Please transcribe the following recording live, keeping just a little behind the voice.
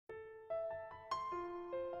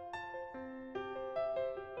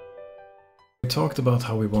talked about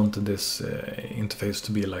how we wanted this interface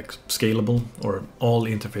to be like scalable, or all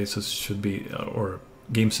interfaces should be, or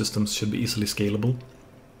game systems should be easily scalable.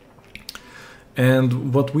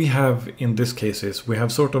 And what we have in this case is we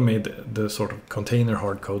have sort of made the sort of container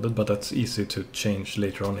hard-coded, but that's easy to change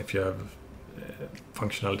later on if you have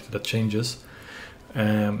functionality that changes.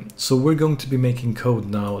 So we're going to be making code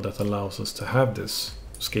now that allows us to have this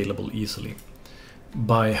scalable easily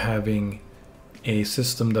by having a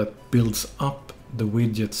system that builds up the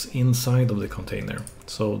widgets inside of the container.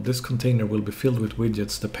 So this container will be filled with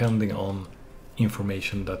widgets depending on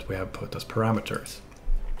information that we have put as parameters.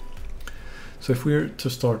 So if we're to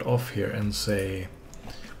start off here and say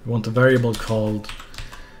we want a variable called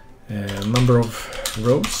number of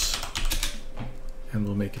rows, and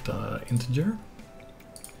we'll make it an integer,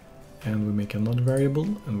 and we make another variable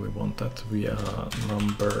and we want that to be a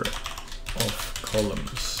number of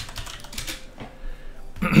columns.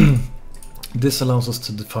 This allows us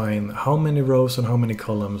to define how many rows and how many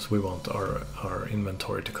columns we want our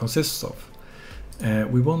inventory to consist of.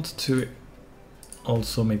 We want to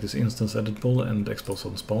also make this instance editable and expose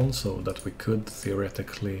on spawn, so that we could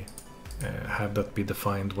theoretically have that be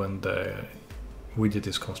defined when the widget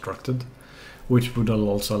is constructed, which would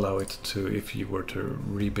also allow it to, if you were to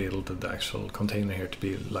rebuild the actual container here to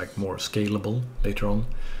be like more scalable later on,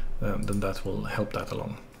 then that will help that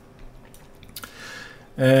along.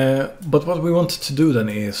 But what we want to do then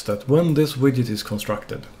is that when this widget is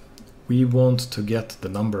constructed, we want to get the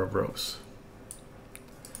number of rows.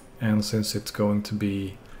 And since it's going to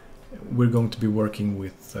be, we're going to be working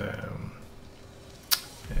with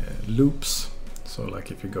loops. So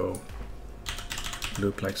like if you go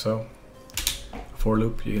loop like so, for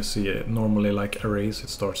loop, you see it normally like arrays, it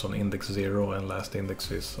starts on index 0 and last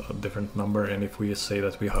index is a different number. And if we say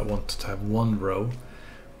that we want to have one row,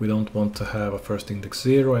 we don't want to have a first index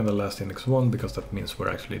 0 and the last index 1, because that means we're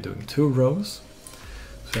actually doing 2 rows.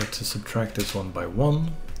 So we have to subtract this one by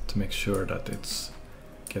 1 to make sure that it's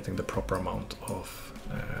getting the proper amount of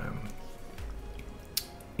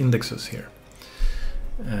indexes here.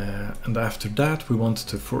 And after that we want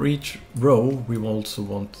to, for each row, we also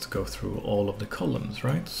want to go through all of the columns,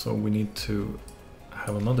 right? So we need to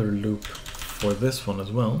have another loop for this one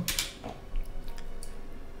as well,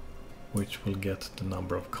 which will get the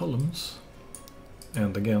number of columns,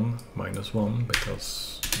 and again -1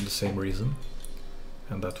 because the same reason,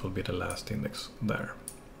 and that will be the last index there.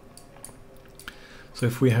 So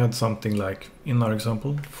if we had something like, in our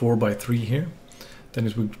example, 4 by 3 here, then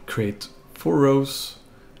it would create 4 rows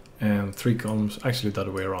and 3 columns, actually the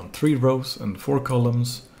other way around, 3 rows and 4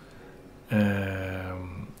 columns,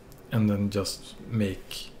 and then just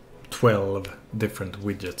make 12 different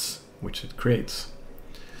widgets which it creates.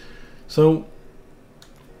 So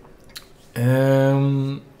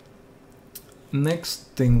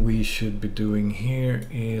next thing we should be doing here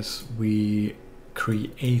is we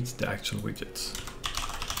create the actual widgets.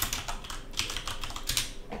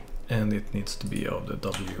 And it needs to be of the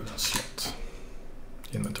W slot,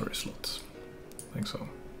 inventory slot, like so.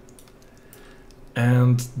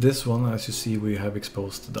 And this one, as you see, we have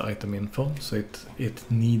exposed the item info, so it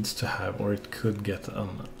needs to have, or it could get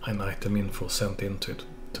an item info sent into it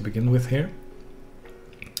to begin with here.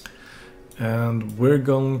 And we're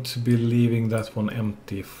going to be leaving that one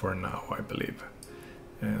empty for now, I believe.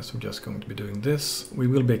 So we're just going to be doing this. We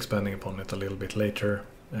will be expanding upon it a little bit later,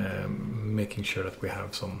 making sure that we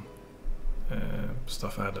have some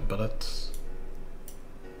stuff added, but that's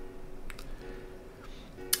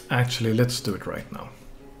actually, let's do it right now.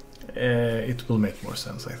 It will make more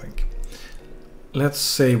sense, I think. Let's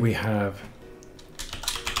say we have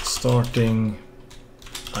starting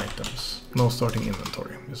items. No, starting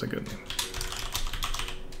inventory is a good name.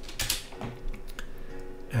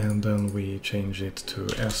 And then we change it to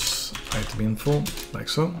S item info, like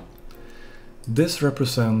so. This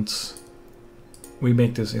represents, we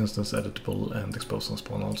make this instance editable and expose on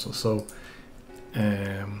spawn also. So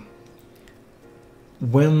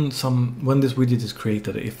when this widget is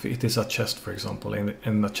created, if it is a chest, for example,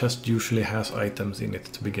 and a chest usually has items in it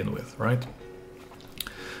to begin with, right?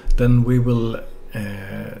 Then we will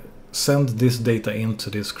send this data into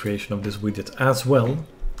this creation of this widget as well,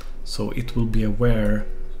 so it will be aware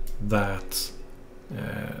that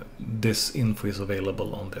this info is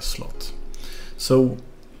available on this slot. So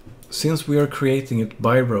since we are creating it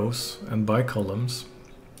by rows and by columns,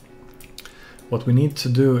 what we need to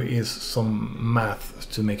do is some math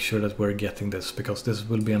to make sure that we're getting this, because this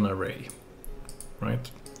will be an array,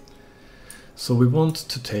 right? So we want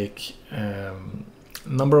to take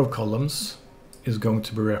number of columns is going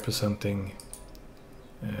to be representing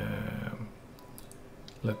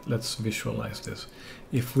let's visualize this.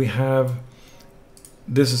 If we have,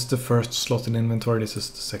 this is the first slot in inventory, this is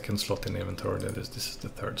the second slot in inventory, this is the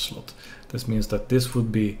third slot. This means that this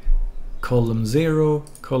would be column 0,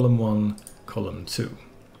 column 1, column 2.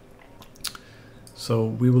 So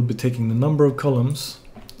we will be taking the number of columns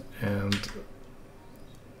and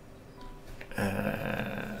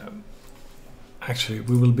actually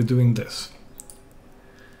we will be doing this.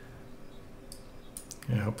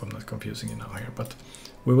 I hope I'm not confusing you now here, but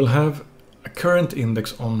we will have a current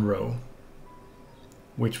index on row,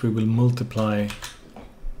 which we will multiply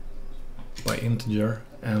by integer,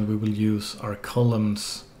 and we will use our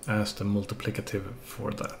columns as the multiplicative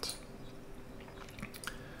for that.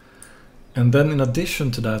 And then in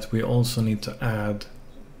addition to that, we also need to add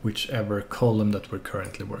whichever column that we're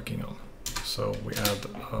currently working on. So we add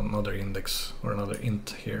another index or another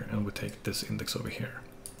int here, and we take this index over here.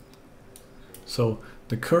 So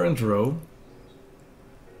the current row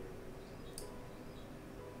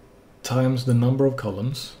times the number of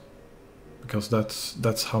columns, because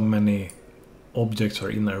that's how many objects are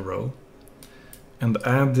in a row, and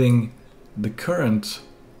adding the current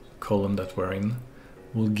column that we're in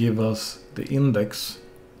will give us the index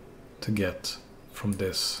to get from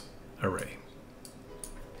this array.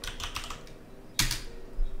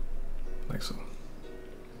 Like so.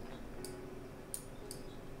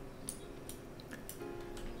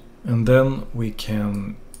 And then we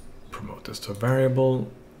can promote this to a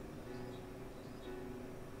variable.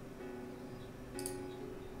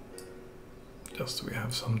 Just so we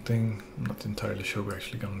have something. I'm not entirely sure we're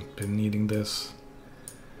actually going to be needing this.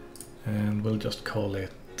 And we'll just call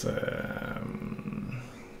it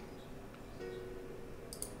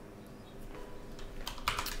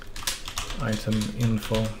item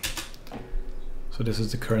info. So this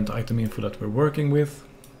is the current item info that we're working with.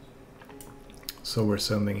 So we're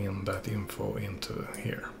sending in that info into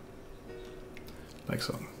here, like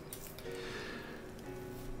so.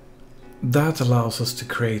 That allows us to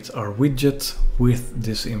create our widget with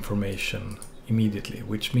this information immediately,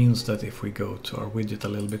 which means that if we go to our widget a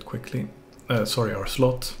little bit quickly, our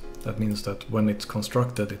slot, that means that when it's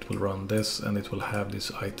constructed, it will run this and it will have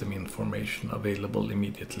this item information available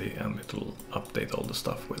immediately, and it will update all the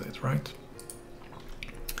stuff with it, right?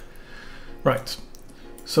 Right.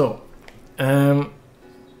 So,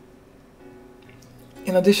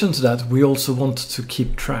 in addition to that, we also want to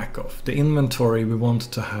keep track of the inventory. We want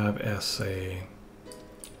to have as a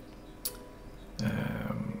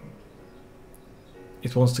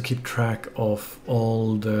it wants to keep track of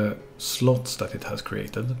all the slots that it has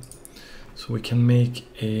created. So we can make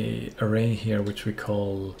an array here which we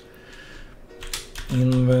call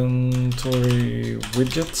inventory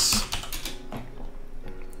widgets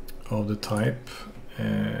of the type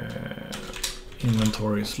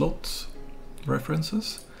inventory slots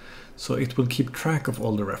references. So it will keep track of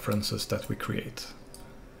all the references that we create.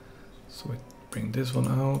 So we bring this one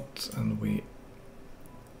out and we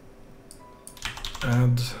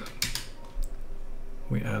add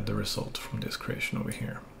the result from this creation over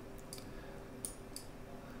here.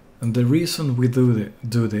 And the reason we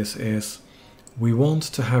do this is we want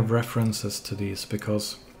to have references to these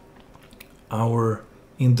because our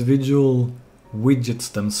individual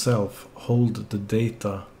widgets themselves hold the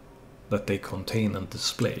data that they contain and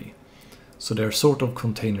display. So they're sort of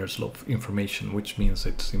containers of information, which means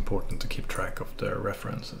it's important to keep track of their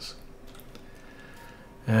references.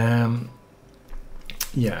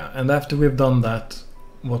 Yeah, and after we've done that,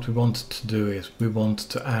 what we want to do is we want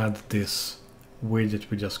to add this widget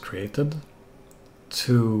we just created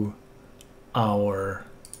to our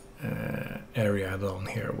area down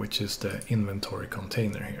here, which is the inventory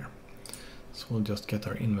container here. So we'll just get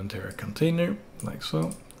our inventory container, like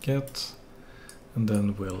so, get, and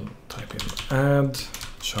then we'll type in add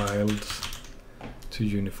child to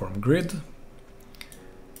uniform grid,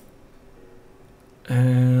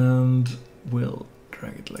 and we'll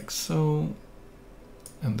drag it like so,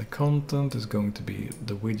 and the content is going to be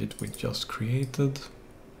the widget we just created,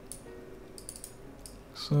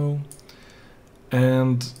 so,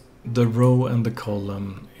 and the row and the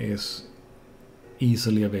column is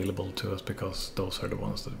easily available to us because those are the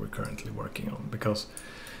ones that we're currently working on. Because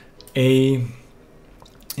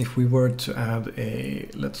if we were to add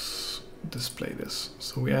let's display this.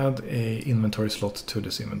 So we add a inventory slot to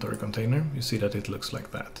this inventory container. You see that it looks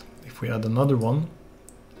like that. If we add another one,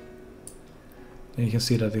 then you can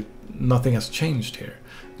see that nothing has changed here.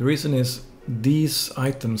 The reason is these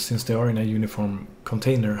items, since they are in a uniform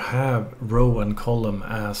container, have row and column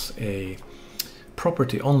as a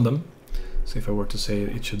property on them. So if I were to say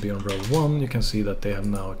it should be on row 1, you can see that they have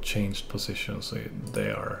now changed position, so they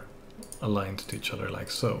are aligned to each other like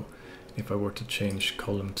so. If I were to change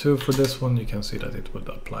column 2 for this one, you can see that it would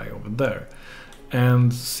apply over there.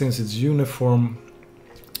 And since it's uniform,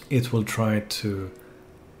 it will try to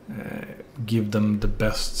give them the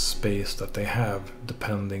best space that they have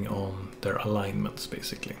depending on their alignments,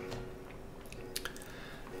 basically.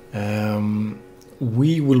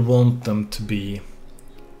 We will want them to be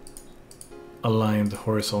aligned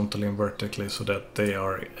horizontally and vertically so that they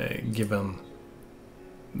are given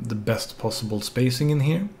the best possible spacing in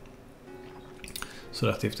here, so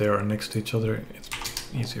that if they are next to each other, it's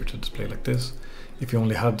easier to display like this. If you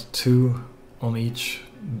only had 2 on each,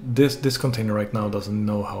 this container right now doesn't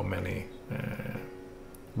know how many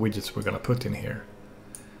widgets we're gonna put in here.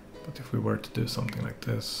 But if we were to do something like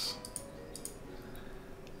this,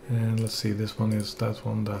 and let's see, this one is that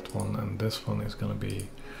one, and this one is gonna be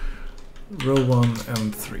row 1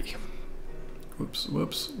 and 3. Whoops,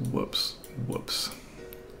 whoops, whoops, whoops.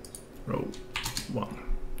 Row 1,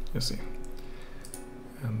 you see.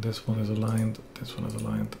 And this one is aligned, this one is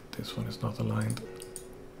aligned, this one is not aligned,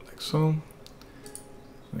 like so.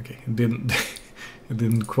 Okay, it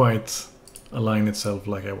didn't quite align itself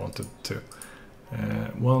like I wanted to.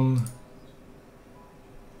 1.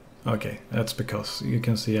 Okay, that's because you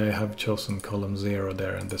can see I have chosen column 0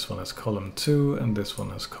 there, and this one has column 2, and this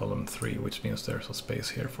one has column 3, which means there's a space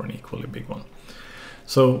here for an equally big one.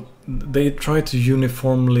 So they try to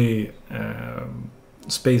uniformly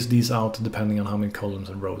space these out depending on how many columns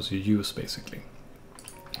and rows you use, basically.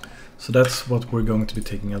 So that's what we're going to be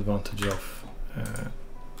taking advantage of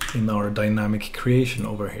in our dynamic creation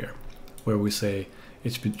over here, where we say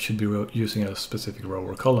it should be using a specific row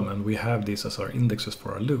or column, and we have these as our indexes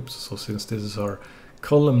for our loops. So since this is our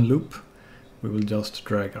column loop, we will just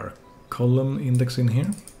drag our column index in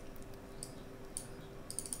here,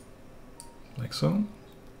 like so.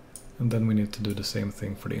 And then we need to do the same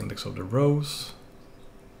thing for the index of the rows,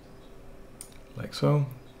 like so.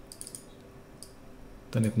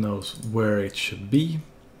 Then it knows where it should be.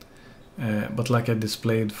 But like I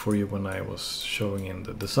displayed for you when I was showing in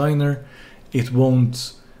the designer, it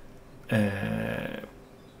won't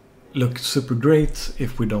look super great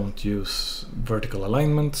if we don't use vertical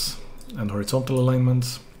alignments and horizontal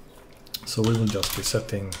alignments. So we will just be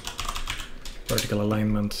setting vertical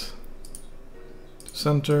alignment to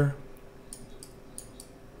center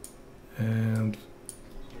and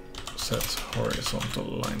set horizontal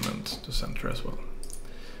alignment to center as well.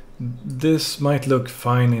 This might look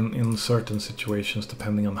fine in certain situations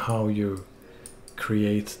depending on how you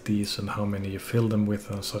create these and how many you fill them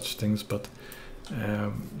with and such things, but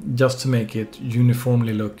just to make it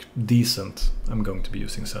uniformly look decent, I'm going to be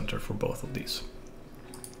using center for both of these,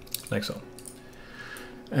 like so.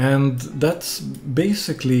 And that's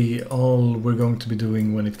basically all we're going to be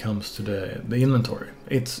doing when it comes to the inventory.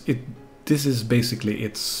 This is basically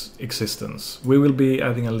its existence. We will be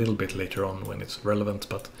adding a little bit later on when it's relevant,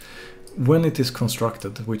 but when it is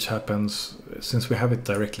constructed, which happens, since we have it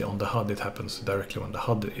directly on the HUD, it happens directly when the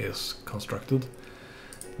HUD is constructed,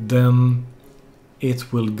 then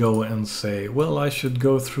it will go and say, well, I should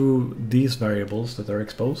go through these variables that are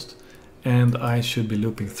exposed, and I should be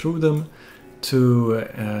looping through them to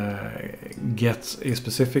get a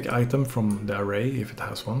specific item from the array, if it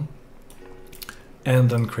has one,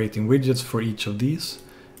 and then creating widgets for each of these,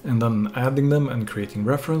 and then adding them and creating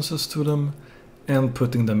references to them and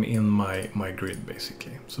putting them in my grid,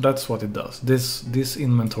 basically. So that's what it does. This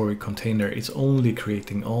inventory container is only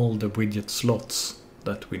creating all the widget slots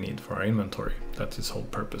that we need for our inventory. That's its whole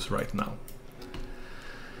purpose right now.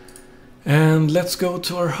 And let's go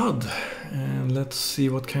to our HUD and let's see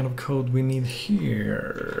what kind of code we need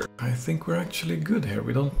here. I think we're actually good here.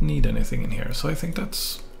 We don't need anything in here. So I think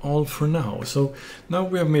that's all for now. So now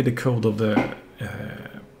we have made a code of the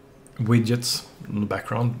widgets in the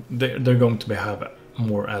background. They're going to have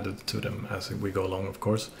more added to them as we go along, of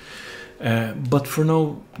course. But for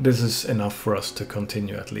now, this is enough for us to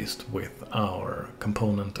continue at least with our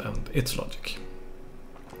component and its logic.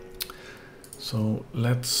 So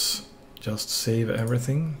let's just save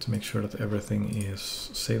everything to make sure that everything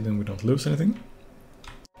is saved and we don't lose anything.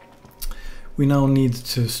 We now need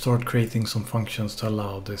to start creating some functions to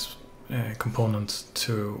allow this component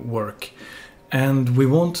to work. And we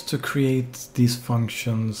want to create these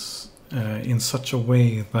functions in such a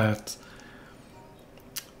way that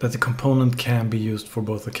the component can be used for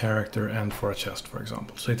both a character and for a chest, for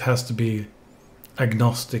example. So it has to be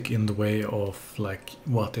agnostic in the way of like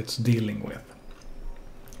what it's dealing with.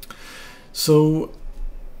 So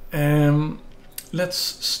let's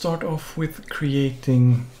start off with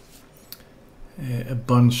creating a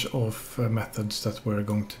bunch of methods that we're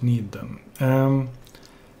going to need then.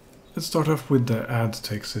 let's start off with the add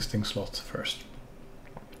to existing slot first.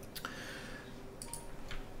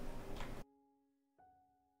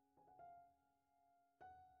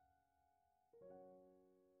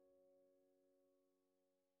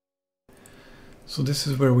 So this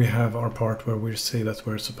is where we have our part where we say that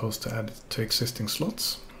we're supposed to add to existing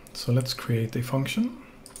slots. So let's create a function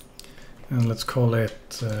and let's call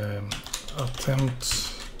it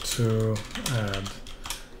attempt to add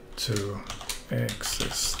to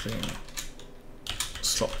existing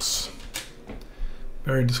slots.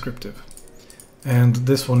 Very descriptive. And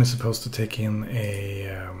this one is supposed to take in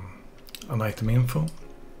an item info.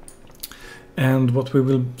 And what we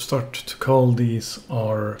will start to call these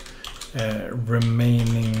are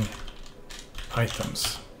remaining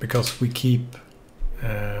items, because we keep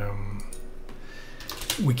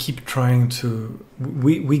trying to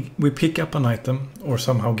we pick up an item or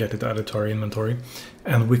somehow get it added to our inventory,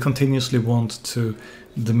 and we continuously want to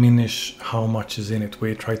diminish how much is in it.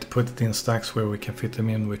 We try to put it in stacks where we can fit them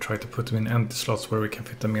in, we try to put them in empty slots where we can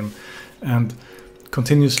fit them in, and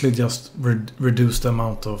continuously just reduce the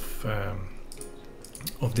amount of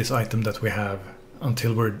this item that we have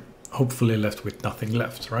until we're hopefully left with nothing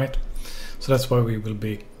left, right? So that's why we will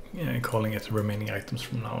be calling it remaining items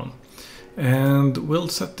from now on. And we'll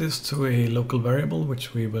set this to a local variable,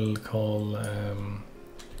 which we will call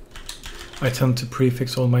I tend to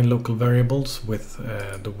prefix all my local variables with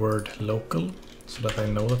the word local, so that I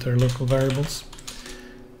know that they're local variables.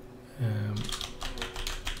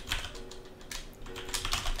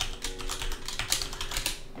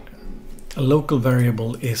 A local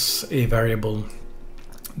variable is a variable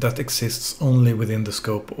that exists only within the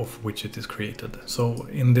scope of which it is created. So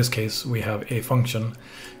in this case we have a function,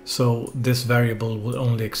 so this variable will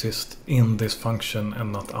only exist in this function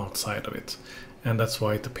and not outside of it. And that's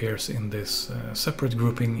why it appears in this separate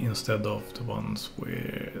grouping instead of the ones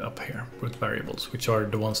up here with variables, which are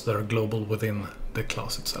the ones that are global within the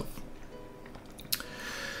class itself.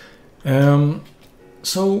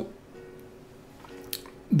 So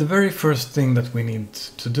the very first thing that we need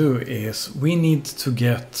to do is we need to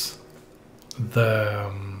get the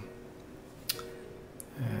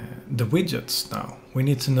widgets now. We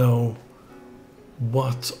need to know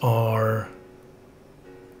what are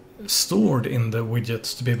stored in the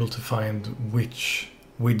widgets to be able to find which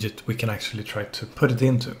widget we can actually try to put it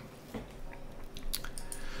into.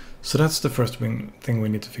 So that's the first thing we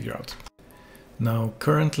need to figure out. Now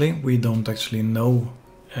currently we don't actually know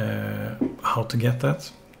how to get that,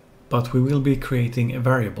 but we will be creating a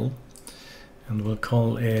variable and we'll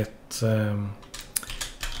call it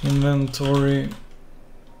inventory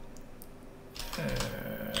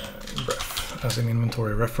ref, as an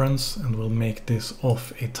inventory reference, and we'll make this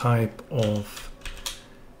of a type of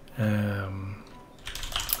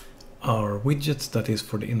our widget that is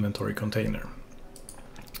for the inventory container.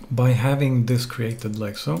 By having this created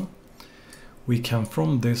like so, we can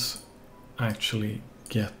from this actually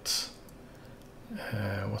get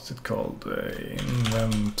what's it called?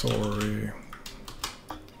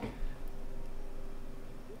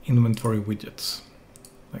 Inventory widgets,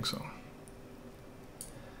 like so.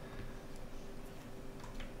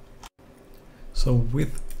 So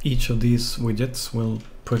with each of these widgets, we'll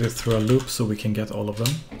put it through a loop so we can get all of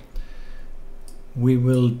them. We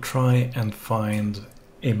will try and find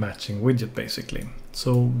a matching widget basically.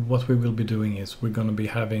 So what we will be doing is we're going to be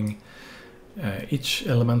having each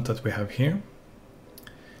element that we have here,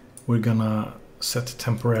 we're gonna set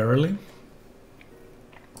temporarily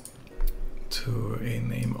to a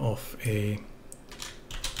name of a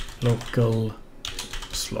local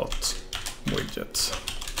slot widget.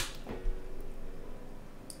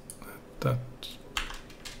 That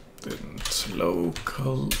didn't.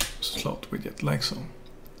 Local slot widget, like so.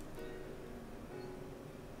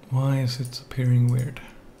 Why is it appearing weird?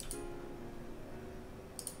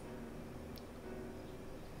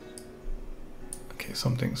 Okay,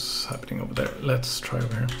 something's happening over there. Let's try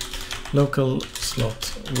over here. Local slot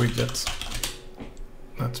widget.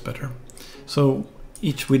 That's better. So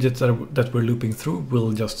each widget that we're looping through,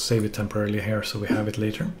 we'll just save it temporarily here so we have it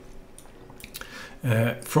later.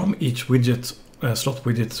 From each widget, slot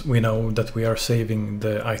widget, we know that we are saving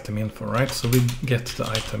the item info, right? So we get the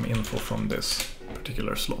item info from this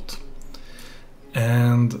particular slot.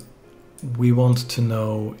 And we want to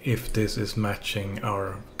know if this is matching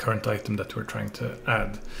our current item that we're trying to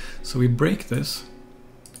add. So we break this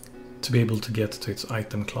to be able to get to its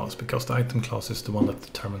item class, because the item class is the one that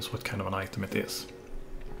determines what kind of an item it is.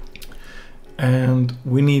 And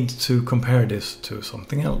we need to compare this to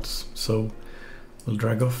something else. So we'll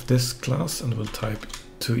drag off this class and we'll type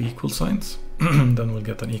two equal signs. Then we'll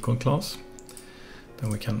get an equal class.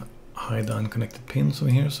 Then we can hide the unconnected pins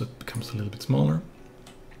over here so it becomes a little bit smaller.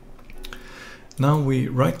 Now we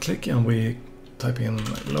right click and we type in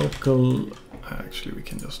local, actually we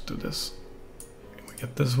can just do this. We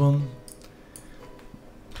get this one.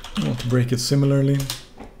 We want to break it similarly.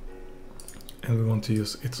 And we want to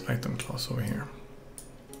use its item class over here.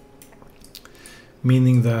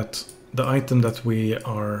 Meaning that the item that we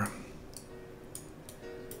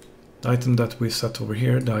set over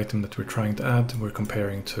here, the item that we're trying to add, we're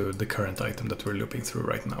comparing to the current item that we're looping through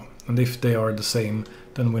right now. And if they are the same,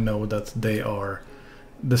 then we know that they are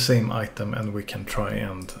the same item and we can try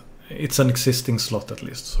and... It's an existing slot at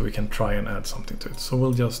least, so we can try and add something to it. So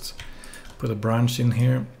we'll just put a branch in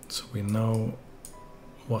here so we know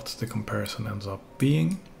what the comparison ends up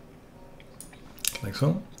being, like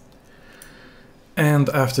so. And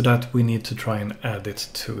after that we need to try and add it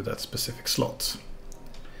to that specific slot.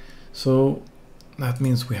 So that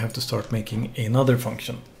means we have to start making another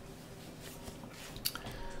function.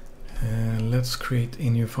 Let's create a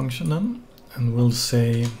new function then, and we'll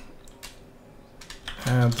say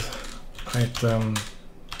add item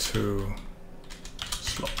to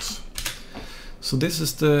slots. So this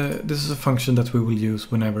is a function that we will use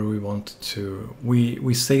whenever we want to.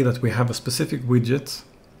 We say that we have a specific widget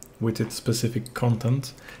with its specific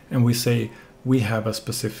content, and we say we have a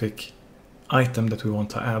specific item that we want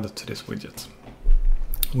to add to this widget.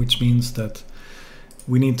 Which means that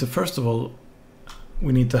we need to, first of all,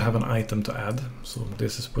 we need to have an item to add. So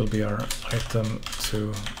will be our item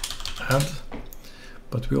to add.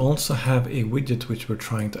 But we also have a widget which we're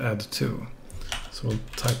trying to add to. So we'll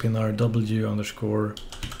type in our w_slot.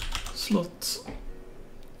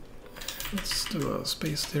 Let's do a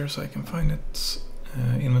space there so I can find it.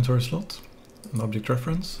 Inventory slot, an object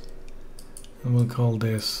reference. And we'll call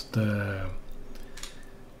this the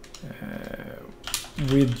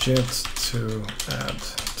widget to add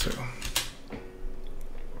to.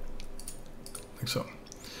 Like so.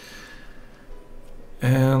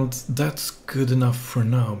 And that's good enough for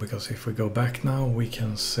now, because if we go back now, we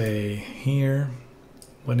can say here,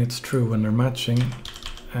 when it's true, when they're matching,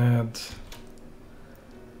 add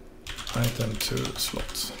item to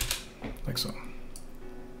slots, like so.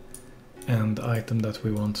 And the item that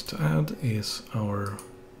we want to add is our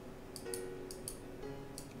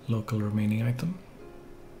local remaining item.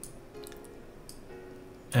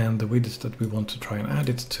 And the widget that we want to try and add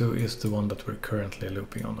it to is the one that we're currently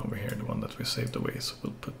looping on over here, the one that we saved away, so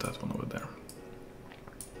we'll put that one over there.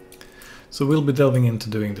 So we'll be delving into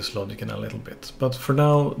doing this logic in a little bit, but for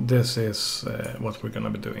now this is what we're going to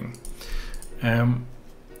be doing.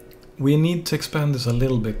 We need to expand this a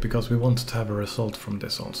little bit because we want to have a result from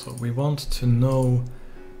this also. We want to know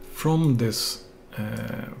from this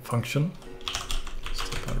function, let's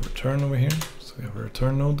take out a return over here, so we have a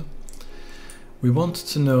return node. We want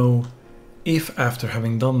to know if after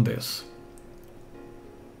having done this,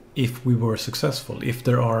 if we were successful, if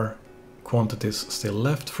there are quantities still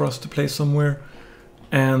left for us to place somewhere,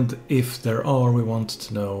 and if there are, we want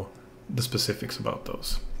to know the specifics about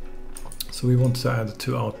those. So we want to add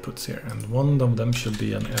two outputs here, and one of them should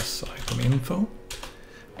be an s_item_info.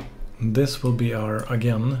 This will be our,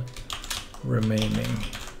 again, remaining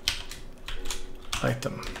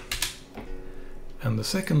item. And the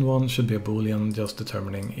second one should be a boolean, just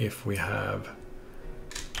determining if we have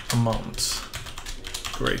amounts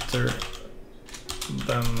greater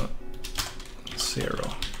than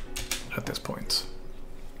 0 at this point.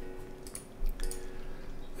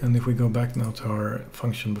 And if we go back now to our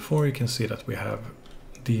function before, you can see that we have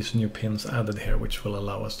these new pins added here, which will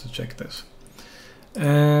allow us to check this.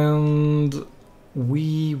 And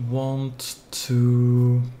we want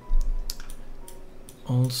to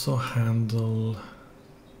also handle,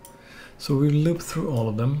 so we'll loop through all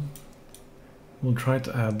of them, we'll try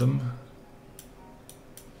to add them.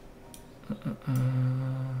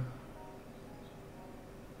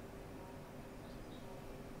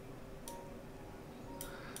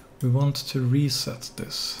 We want to reset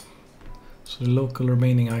this, so the local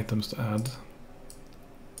remaining items to add,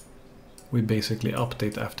 we basically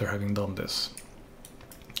update after having done this.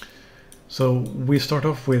 So we start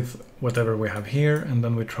off with whatever we have here, and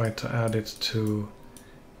then we try to add it to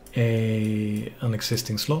an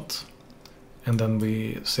existing slot, and then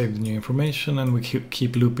we save the new information, and we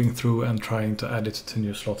keep looping through and trying to add it to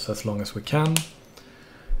new slots as long as we can.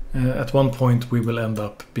 At one point we will end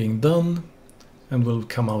up being done, and we'll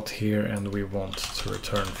come out here and we want to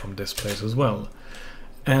return from this place as well.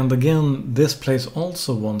 And again, this place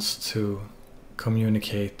also wants to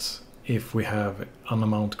communicate if we have an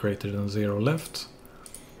amount greater than 0 left,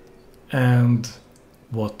 and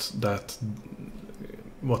what that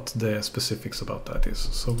what the specifics about that is.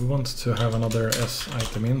 So we want to have another S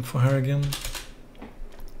item info here again,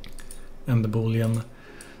 and the boolean.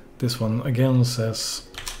 This one again says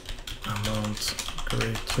amount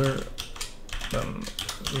greater than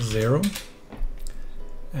 0,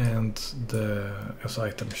 and the S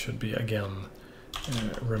item should be again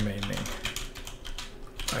remaining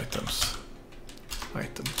items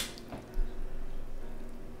item,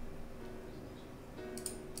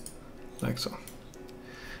 like so.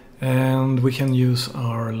 And we can use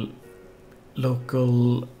our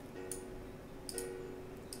local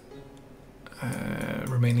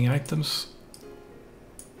remaining items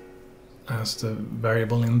as the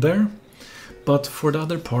variable in there. But for the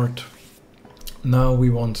other part, now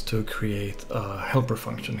we want to create a helper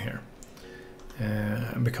function here,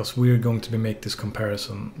 because we're going to be making this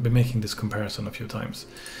comparison a few times.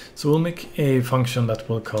 So we'll make a function that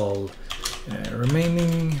we'll call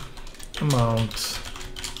remaining amount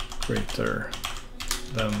greater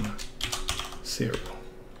than 0.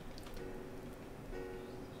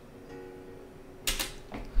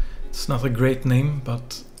 It's not a great name,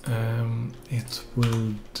 but it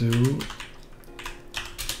will do.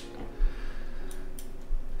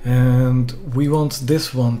 And we want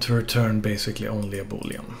this one to return basically only a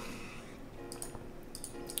boolean,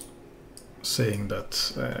 saying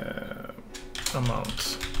that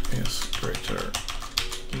amount is greater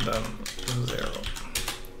than 0.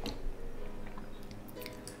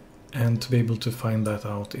 And to be able to find that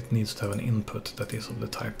out, it needs to have an input that is of the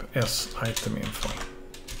type S item info.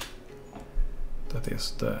 That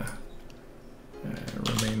is the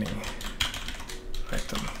remaining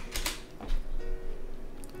item.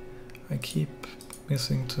 I keep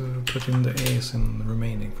missing to put in the A's in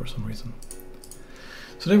remaining for some reason.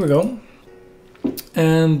 So there we go.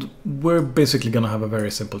 And we're basically gonna have a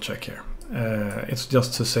very simple check here. It's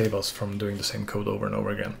just to save us from doing the same code over and over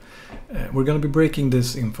again. We're gonna be breaking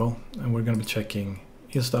this info, and we're gonna be checking,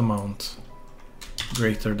 is the amount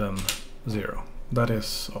greater than 0? That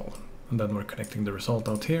is all. And then we're connecting the result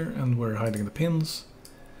out here, and we're hiding the pins,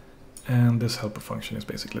 and this helper function is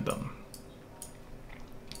basically done.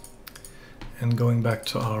 And going back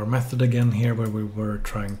to our method again here, where we were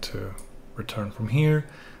trying to return from here,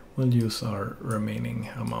 we'll use our remaining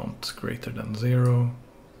amount greater than 0,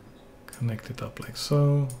 connect it up like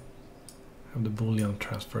so, have the boolean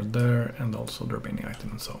transferred there, and also the remaining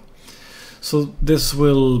item and so on. So this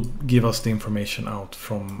will give us the information out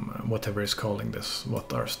from whatever is calling this,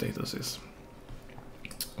 what our status is,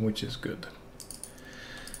 which is good.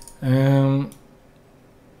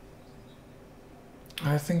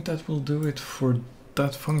 I think that will do it for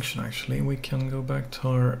that function actually. We can go back to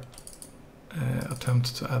our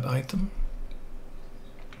attempt to add item.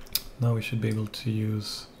 Now we should be able to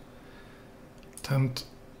use attempt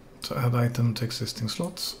to add item to existing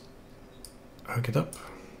slots, hook it up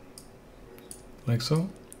like so,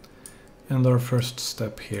 and our first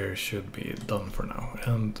step here should be done for now,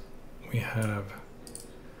 and we have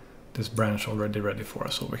this branch already ready for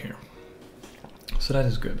us over here, so that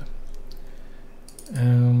is good.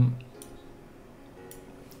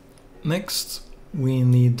 Next we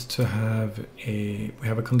need to have a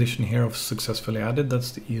condition here of successfully added.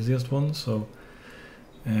 That's the easiest one, so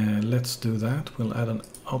let's do that. We'll add an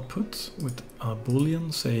output with a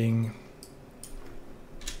boolean saying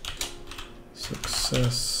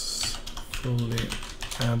successfully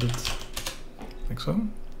added, like so,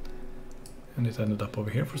 and it ended up over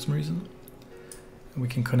here for some reason. And we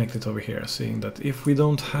can connect it over here, saying that if we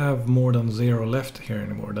don't have more than 0 left here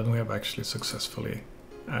anymore, then we have actually successfully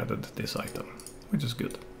added this item, which is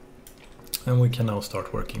good. And we can now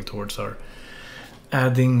start working towards our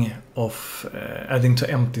adding to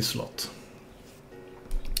empty slot.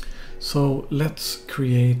 So let's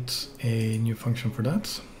create a new function for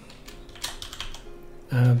that.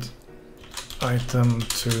 Add item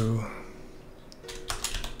to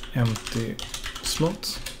empty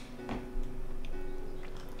slot,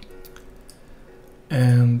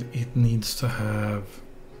 and it needs to have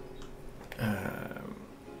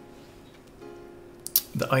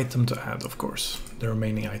the item to add, of course, the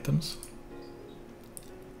remaining items.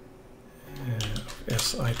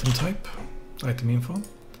 S item type, item info.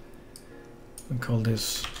 We call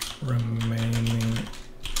this remaining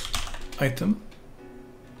item.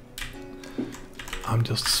 I'm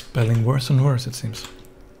just spelling worse and worse, it seems.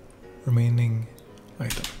 Remaining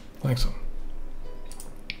item, like so.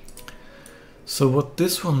 So what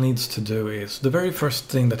this one needs to do is, the very first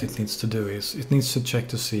thing that it needs to do is, it needs to check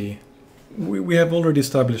to see, we have already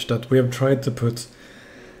established that we have tried to put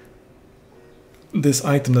this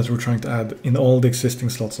item that we're trying to add in all the existing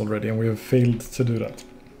slots already, and we have failed to do that.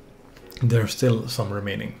 there's still some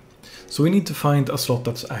remaining. So we need to find a slot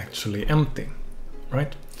that's actually empty,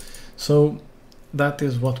 right? So that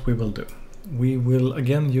is what we will do. We will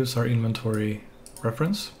again use our inventory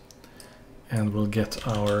reference, and we'll get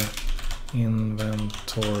our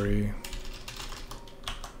inventory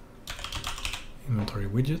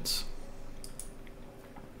widgets,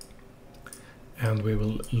 and we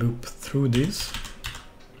will loop through these,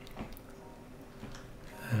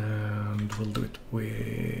 and we'll do it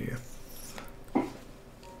with,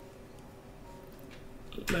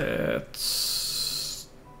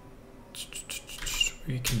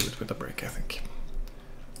 we can do it with a break, I think,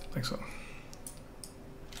 like so.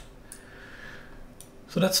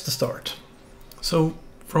 So that's the start. So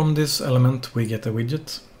from this element we get a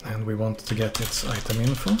widget, and we want to get its item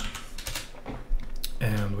info,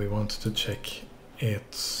 and we want to check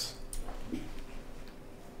its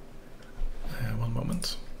one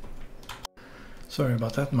moment. Sorry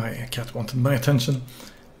about that, my cat wanted my attention.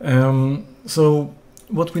 So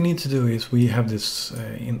what we need to do is we have this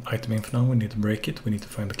item info now, we need to break it, we need to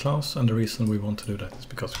find the class, and the reason we want to do that is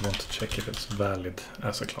because we want to check if it's valid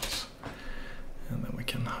as a class. And then we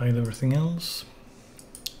can hide everything else.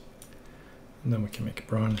 And then we can make a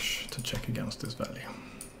branch to check against this value.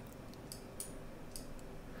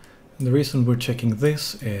 And the reason we're checking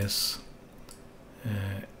this is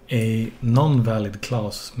a non-valid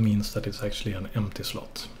class means that it's actually an empty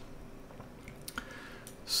slot.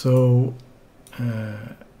 So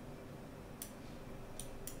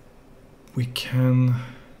we can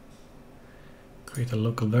create a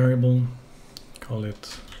local variable, call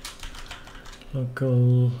it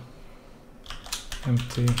local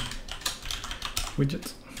empty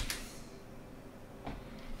widget,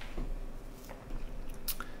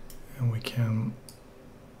 and we can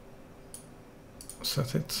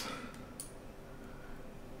set it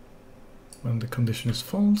when the condition is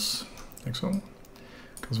false, like so,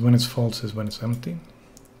 because when it's false is when it's empty,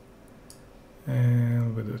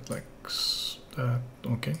 and we do it like that.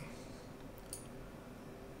 Okay.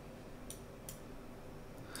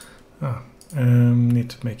 Need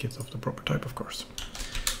to make it of the proper type, of course.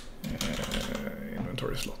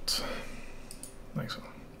 Inventory slot, like so.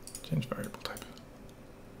 Change variable type,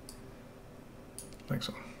 like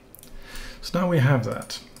so. So now we have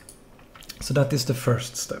that. So that is the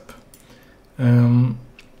first step. The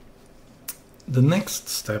next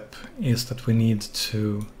step is that we need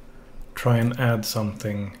to try and add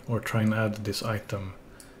something, or try and add this item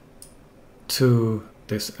to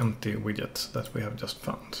this empty widget that we have just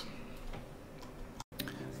found.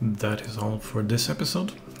 That is all for this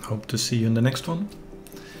episode. Hope to see you in the next one.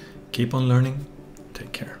 Keep on learning.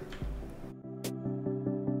 Take care.